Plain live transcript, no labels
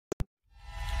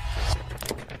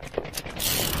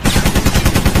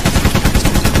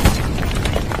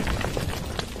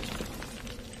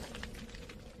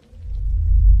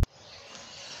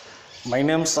My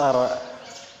names are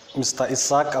Mr.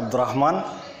 Isaac Abdurrahman.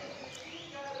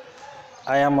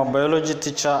 I am a biology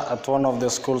teacher at one of the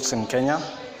schools in Kenya.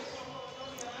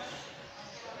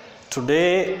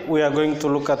 Today we are going to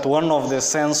look at one of the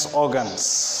sense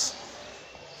organs,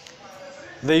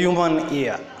 the human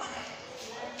ear.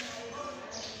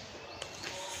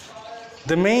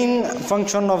 The main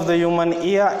function of the human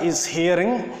ear is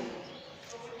hearing,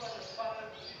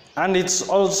 and it's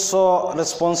also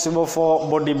responsible for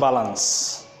body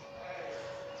balance.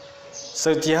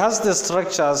 So it has the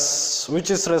structures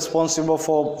which is responsible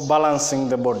for balancing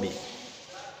the body.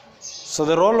 So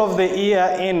the role of the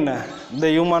ear in the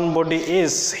human body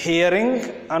is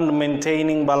hearing and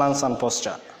maintaining balance and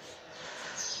posture.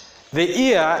 The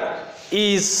ear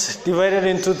is divided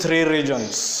into three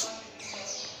regions: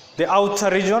 the outer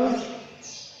region,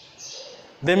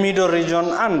 the middle region,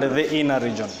 and the inner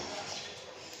region.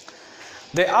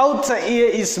 The outer ear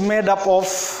is made up of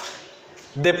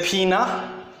the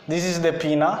pinna, this is the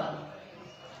pinna,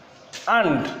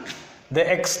 and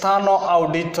the external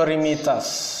auditory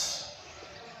meters.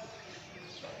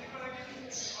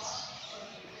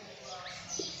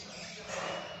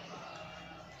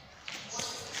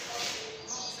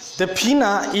 The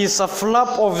pinna is a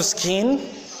flap of skin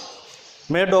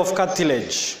made of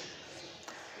cartilage.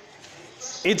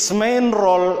 Its main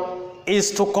role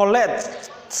is to collect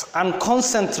and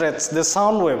concentrate the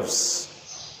sound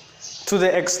waves to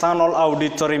the external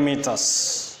auditory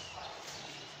meters.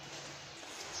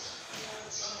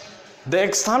 The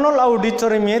external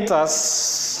auditory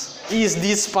meters is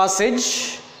this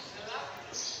passage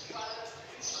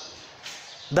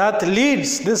that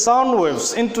leads the sound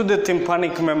waves into the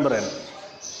tympanic membrane.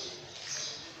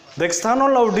 The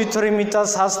external auditory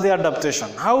meters has the adaptation.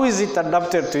 How is it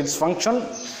adapted to its function?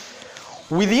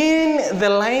 Within the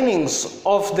linings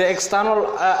of the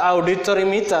external auditory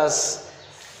meters,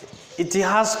 it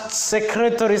has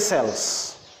secretory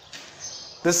cells.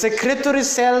 The secretory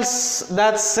cells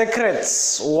that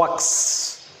secretes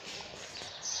wax.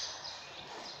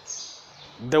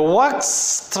 The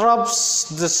wax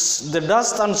traps the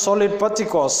dust and solid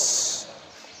particles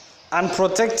and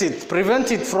prevent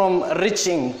it from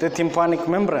reaching the tympanic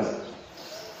membrane.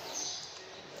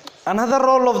 Another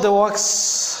role of the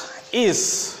wax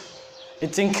is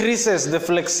it increases the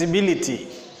flexibility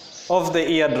of the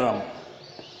eardrum.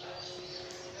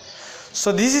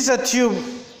 So this is a tube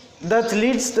that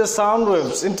leads the sound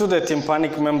waves into the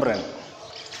tympanic membrane.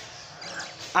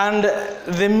 And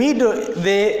the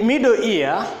middle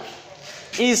ear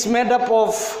is made up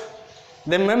of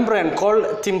the membrane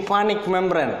called tympanic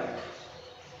membrane.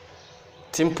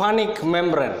 Tympanic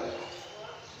membrane.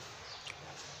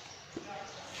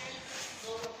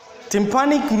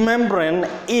 Tympanic membrane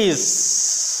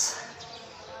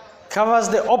covers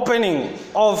the opening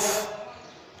of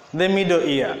the middle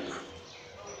ear.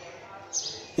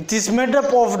 It is made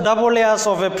up of double layers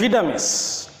of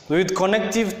epidermis with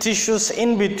connective tissues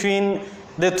in between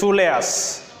the two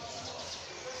layers.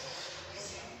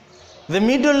 The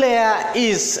middle layer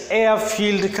is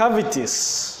air-filled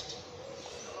cavities.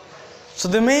 So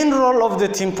the main role of the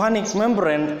tympanic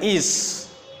membrane is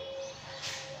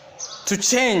to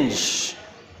change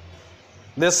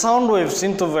the sound waves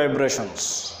into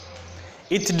vibrations.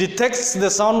 It detects the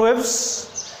sound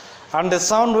waves, and the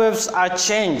sound waves are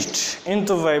changed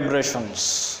into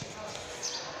vibrations.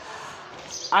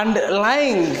 And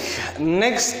lying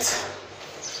next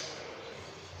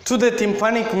to the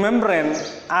tympanic membrane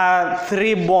are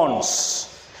three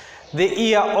bones, the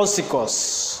ear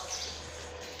ossicles.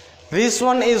 This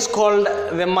one is called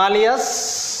the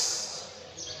malleus.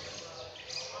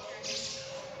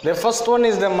 The first one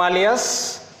is the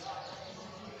malleus,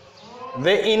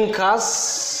 the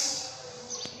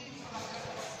incus,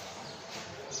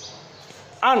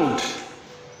 and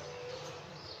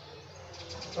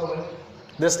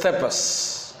the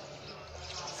stapes.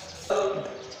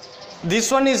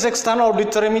 This one is external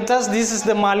auditory meters. This is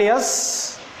the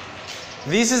malleus,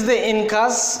 this is the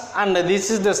incus, and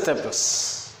this is the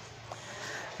stapes.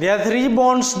 There are three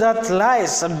bones that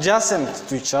lies adjacent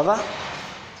to each other.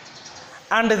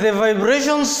 And the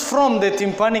vibrations from the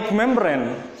tympanic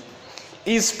membrane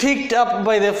is picked up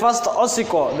by the first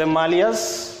ossicle, the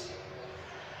malleus,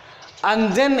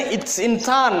 and then it's in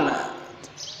turn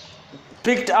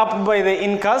picked up by the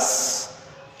incus,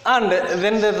 and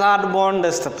then the third bone, the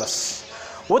stapes.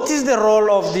 What is the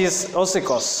role of these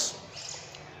ossicles?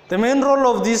 The main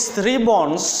role of these three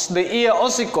bones, the ear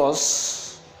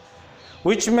ossicles,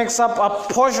 which makes up a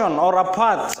portion or a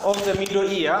part of the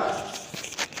middle ear,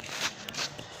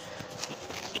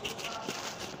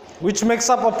 which makes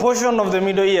up a portion of the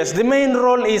middle ears. The main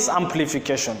role is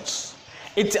amplifications.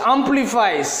 It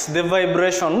amplifies the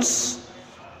vibrations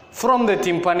from the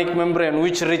tympanic membrane,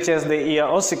 which reaches the ear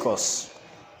ossicles.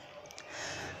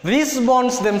 These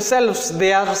bones themselves,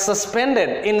 they are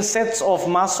suspended in sets of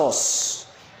muscles.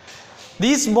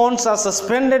 These bones are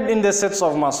suspended in the sets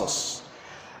of muscles.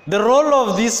 The role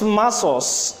of these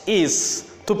muscles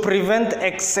is to prevent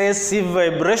excessive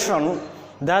vibration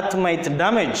that might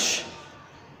damage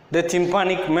the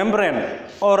tympanic membrane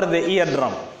or the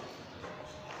eardrum.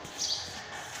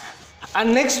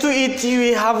 And next to it,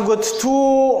 we have got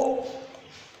two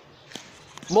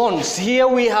bones. Here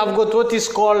we have got what is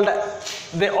called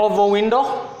the oval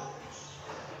window,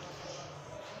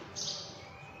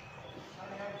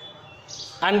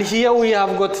 and here we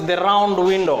have got the round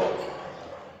window.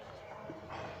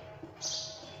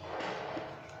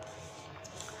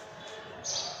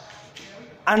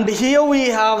 And here we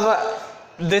have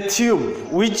the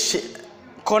tube which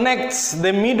connects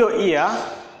the middle ear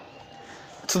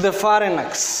to the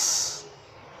pharynx.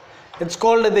 It's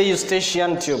called the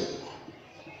eustachian tube.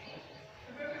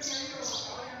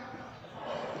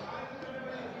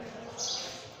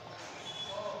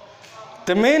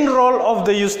 The main role of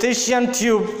the eustachian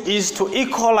tube is to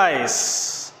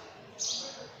equalize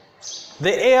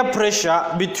the air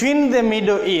pressure between the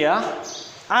middle ear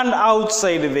and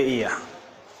outside the ear.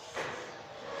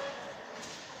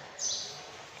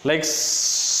 Like,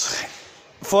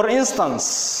 for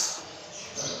instance,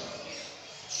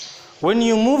 when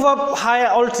you move up higher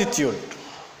altitude,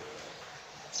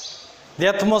 the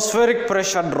atmospheric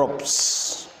pressure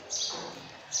drops.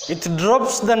 It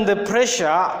drops than the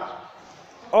pressure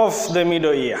of the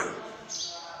middle ear.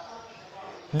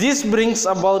 This brings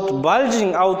about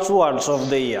bulging outwards of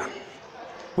the ear,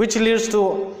 which leads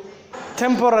to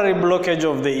temporary blockage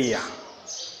of the ear,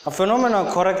 a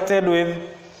phenomenon corrected with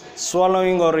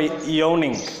swallowing or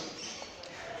yawning.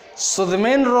 So the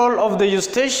main role of the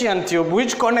eustachian tube,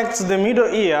 which connects the middle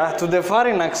ear to the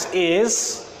pharynx,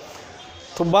 is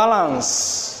to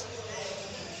balance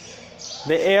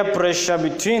the air pressure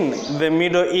between the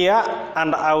middle ear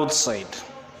and outside.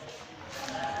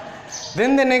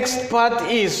 Then the next part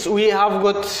is we have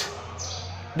got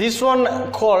this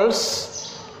one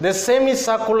calls the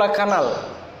semicircular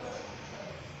canal.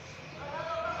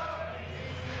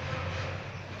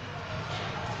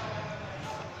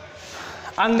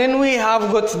 And then we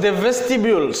have got the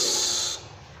vestibules.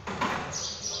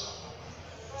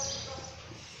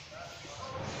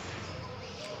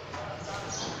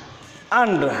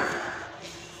 And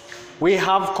we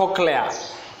have cochlea.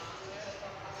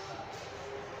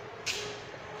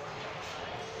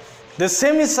 The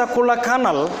semicircular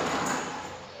canal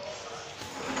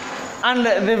and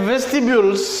the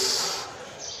vestibules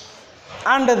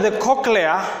and the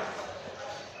cochlea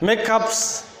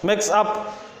makes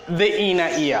up the inner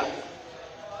ear.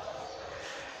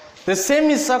 The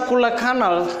semicircular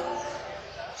canal,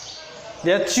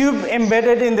 the tube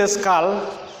embedded in the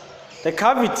skull, the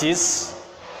cavities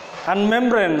and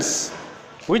membranes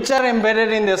which are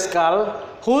embedded in the skull,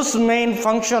 whose main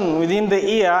function within the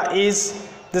ear is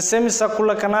the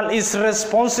semicircular canal, is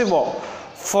responsible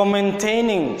for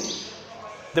maintaining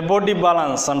the body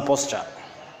balance and posture.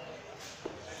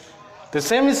 The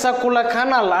semicircular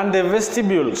canal and the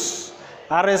vestibules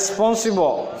are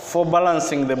responsible for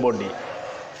balancing the body.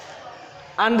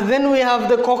 And then we have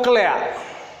the cochlea.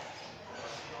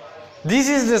 This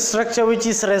is the structure which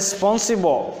is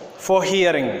responsible for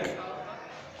hearing.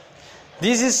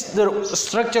 This is the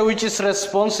structure which is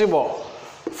responsible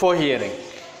for hearing.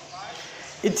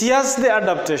 It has the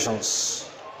adaptations.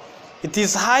 It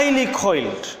is highly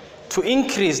coiled to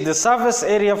increase the surface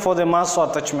area for the muscle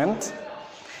attachment.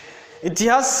 It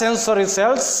has sensory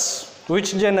cells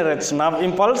which generates nerve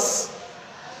impulse,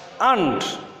 and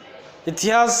it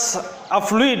has a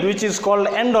fluid which is called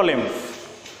endolymph,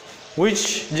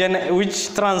 which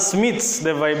transmits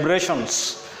the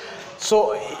vibrations.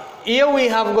 So here we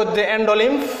have got the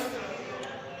endolymph,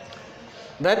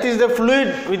 that is the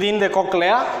fluid within the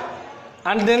cochlea,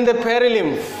 and then the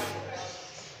perilymph.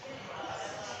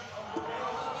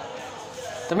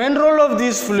 The main role of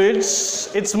these fluids,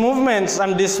 its movements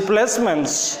and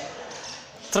displacements,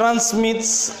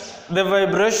 transmits the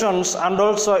vibrations, and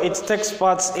also it takes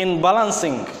part in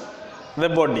balancing the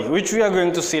body, which we are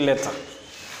going to see later.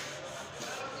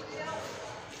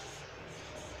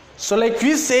 So like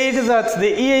we said that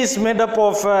the ear is made up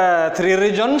of three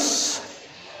regions.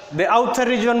 The outer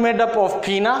region made up of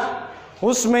pinna,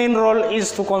 whose main role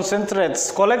is to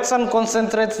collects and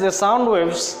concentrates the sound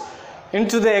waves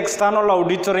into the external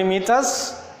auditory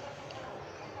meters,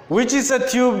 which is a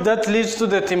tube that leads to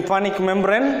the tympanic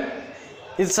membrane.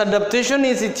 Its adaptation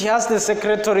is it has the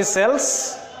secretory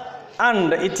cells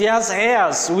and it has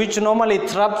hairs which normally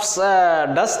traps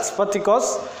dust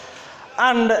particles,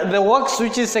 and the wax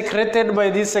which is secreted by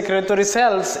these secretory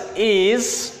cells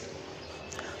is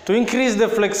to increase the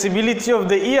flexibility of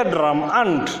the eardrum,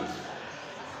 and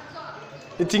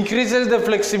it increases the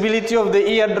flexibility of the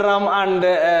eardrum and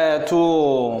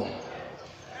to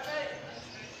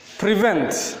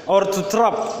prevent or to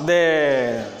trap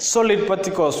the solid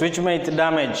particles which might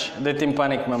damage the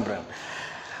tympanic membrane.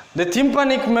 The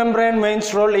tympanic membrane main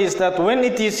role is that when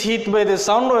it is hit by the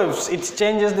sound waves, it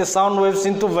changes the sound waves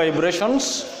into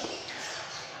vibrations.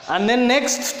 And then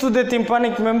next to the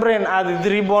tympanic membrane are the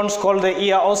three bones called the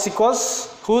ear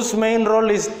ossicles, whose main role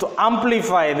is to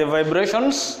amplify the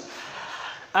vibrations.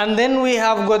 And then we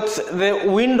have got the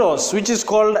windows, which is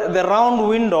called the round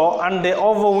window and the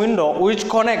oval window, which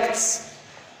connects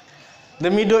the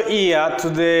middle ear to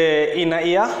the inner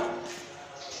ear.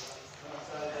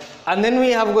 And then we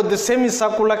have got the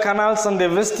semicircular canals and the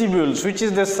vestibules, which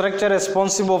is the structure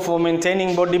responsible for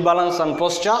maintaining body balance and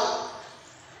posture.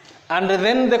 And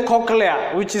then the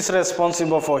cochlea, which is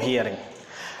responsible for hearing.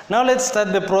 Now let's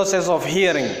start the process of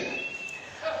hearing.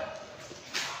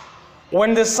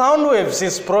 When the sound waves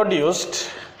is produced,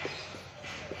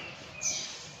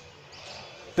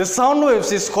 the sound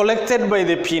waves is collected by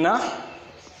the pinna.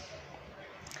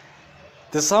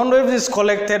 The sound wave is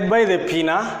collected by the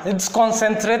pinna, it's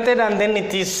concentrated, and then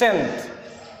it is sent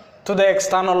to the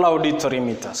external auditory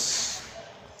meters.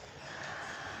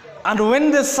 And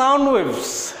when the sound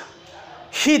waves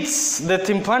hits the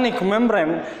tympanic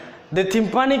membrane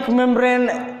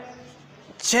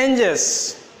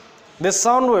changes the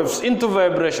sound waves into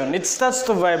vibration. It starts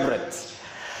to vibrate.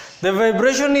 The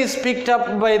vibration is picked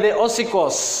up by the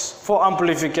ossicles for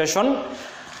amplification,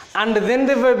 and then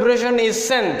the vibration is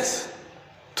sent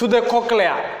to the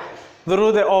cochlea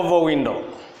through the oval window.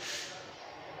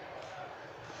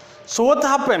 So what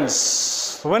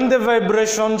happens when the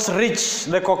vibrations reach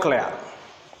the cochlea?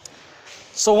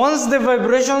 So once the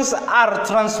vibrations are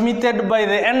transmitted by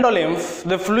the endolymph,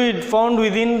 the fluid found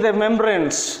within the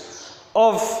membranes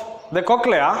of the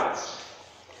cochlea,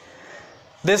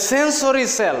 the sensory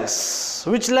cells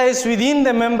which lies within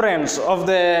the membranes of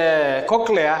the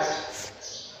cochlea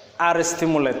are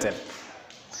stimulated.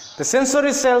 The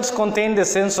sensory cells contain the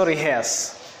sensory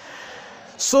hairs.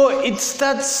 So it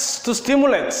starts to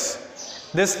stimulate.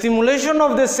 The stimulation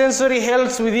of the sensory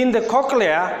hairs within the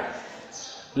cochlea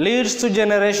leads to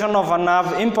generation of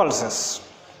nerve impulses.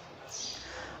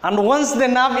 And once the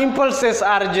nerve impulses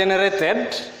are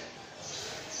generated,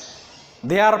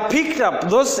 they are picked up.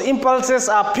 Those impulses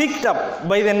are picked up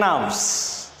by the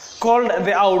nerves called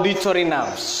the auditory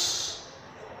nerves.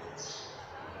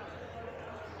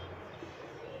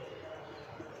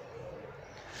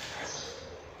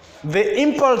 The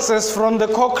impulses from the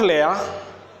cochlea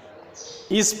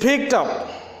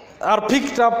are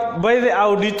picked up by the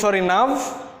auditory nerve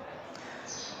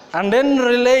and then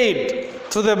relayed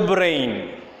to the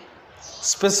brain.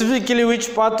 Specifically,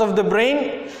 which part of the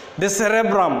brain? The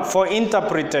cerebrum for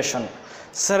interpretation.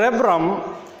 Cerebrum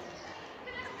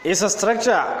is a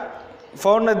structure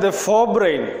found at the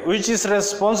forebrain, which is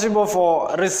responsible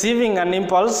for receiving an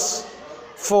impulse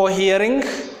for hearing,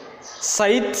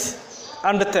 sight,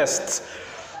 and taste.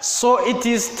 So it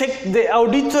is the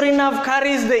auditory nerve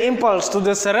carries the impulse to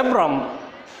the cerebrum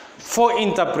for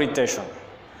interpretation.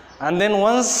 And then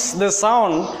once the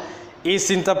sound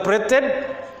is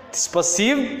interpreted, it's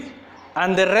perceived,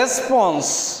 and the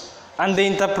response and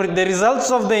the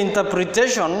results of the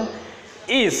interpretation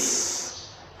is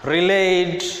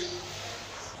relayed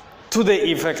to the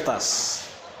effectors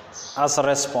as a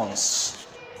response.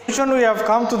 We have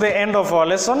come to the end of our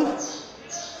lesson.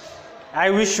 I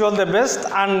wish you all the best,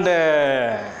 and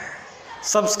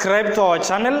subscribe to our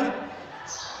channel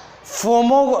for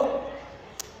more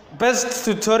best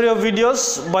tutorial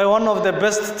videos by one of the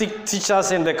best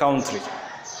teachers in the country.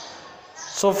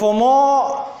 So for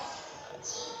more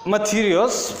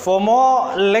materials, for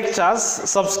more lectures,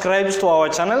 subscribe to our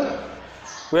channel.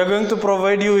 We are going to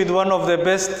provide you with one of the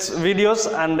best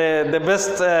videos and the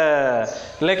best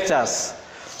lectures.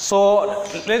 So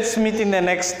let's meet in the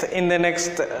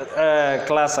next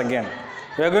class again.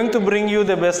 We are going to bring you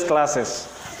the best classes.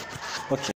 Okay.